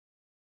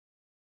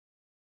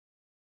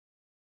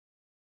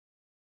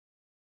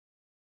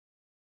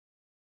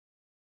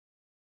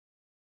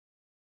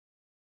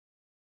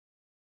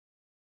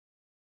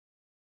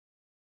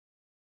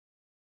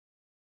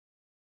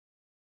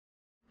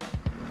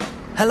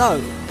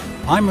Hello,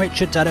 I'm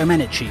Richard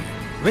DeDomenici.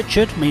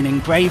 Richard meaning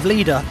brave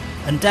leader,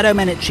 and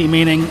DeDomenici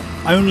meaning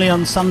only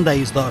on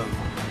Sundays though.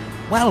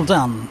 Well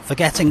done for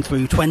getting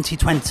through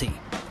 2020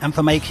 and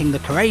for making the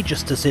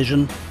courageous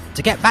decision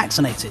to get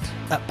vaccinated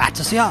at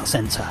Battersea Arts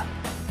Centre.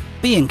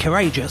 Being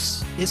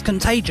courageous is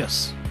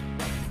contagious.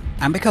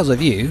 And because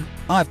of you,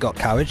 I've got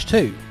courage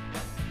too.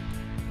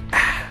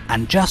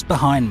 And just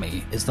behind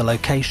me is the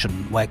location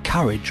where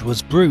courage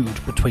was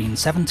brewed between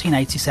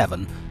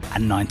 1787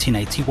 and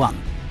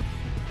 1981.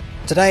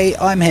 Today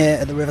I'm here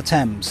at the River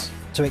Thames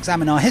to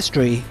examine our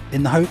history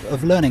in the hope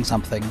of learning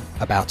something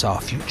about our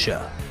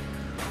future.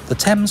 The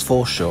Thames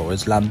foreshore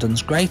is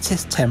London's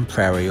greatest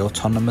temporary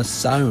autonomous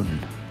zone.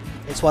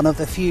 It's one of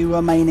the few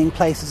remaining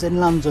places in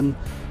London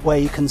where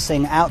you can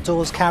sing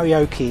outdoors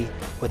karaoke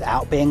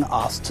without being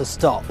asked to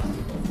stop.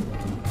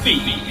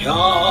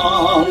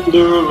 Beyond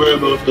the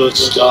rim of the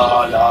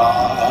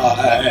starlight.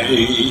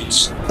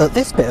 At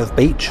this bit of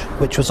beach,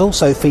 which was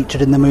also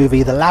featured in the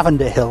movie The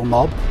Lavender Hill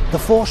Mob, the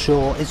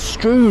foreshore is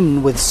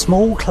strewn with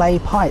small clay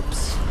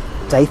pipes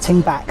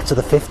dating back to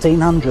the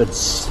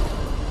 1500s.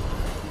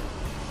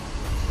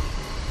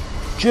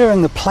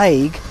 During the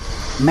plague,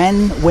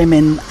 men,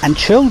 women and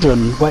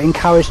children were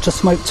encouraged to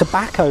smoke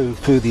tobacco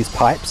through these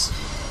pipes,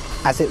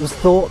 as it was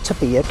thought to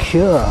be a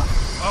cure.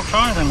 I'll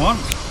try them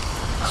once.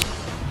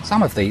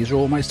 Some of these are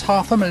almost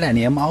half a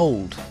millennium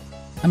old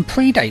and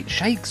predate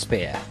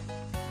Shakespeare.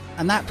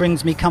 And that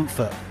brings me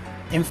comfort.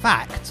 In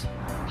fact,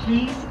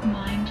 please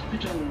mind the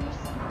doors.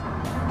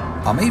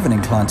 I'm even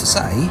inclined to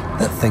say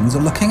that things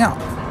are looking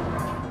up.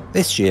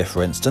 This year,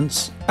 for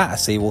instance,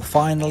 Battersea will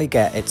finally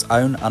get its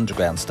own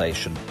underground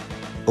station,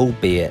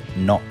 albeit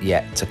not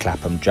yet to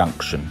Clapham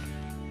Junction.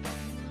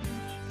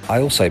 I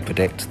also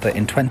predict that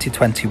in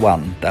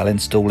 2021 they'll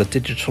install a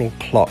digital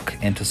clock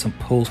into St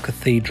Paul's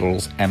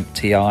Cathedral's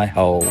empty eye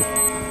hole.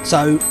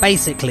 So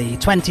basically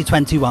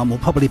 2021 will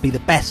probably be the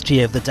best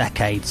year of the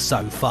decade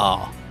so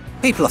far.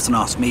 People often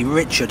ask me,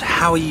 Richard,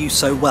 how are you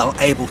so well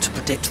able to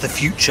predict the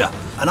future?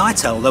 And I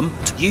tell them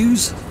to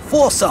use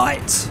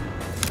foresight.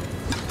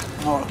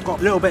 Oh, I've got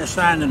a little bit of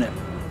sand in it.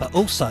 But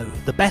also,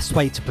 the best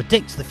way to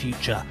predict the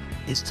future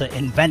is to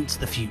invent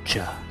the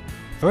future.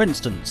 For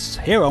instance,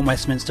 here on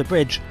Westminster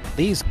Bridge,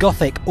 these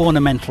Gothic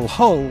ornamental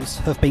holes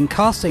have been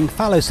casting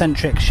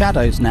phallocentric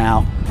shadows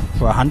now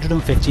for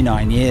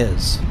 159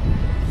 years.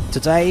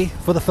 Today,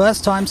 for the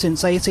first time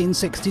since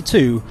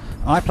 1862,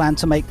 I plan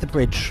to make the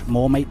bridge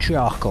more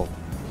matriarchal.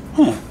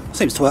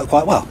 Seems to work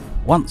quite well.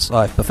 Once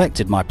I've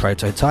perfected my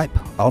prototype,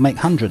 I'll make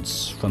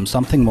hundreds from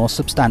something more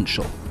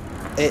substantial.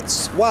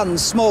 It's one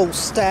small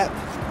step.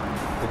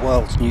 The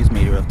world's news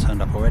media have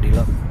turned up already,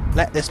 look.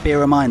 Let this be a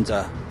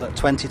reminder that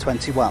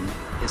 2021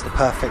 is the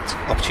perfect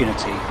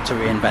opportunity to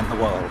reinvent the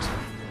world.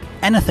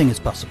 Anything is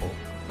possible.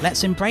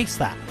 Let's embrace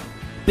that.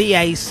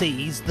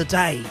 BAC's the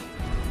day.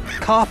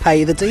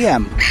 Carpe the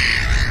diem.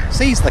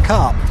 Seize the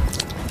carp.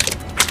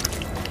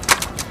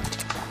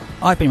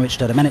 I've been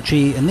Richard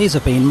DeDomenici, and these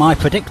have been my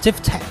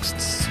predictive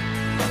texts.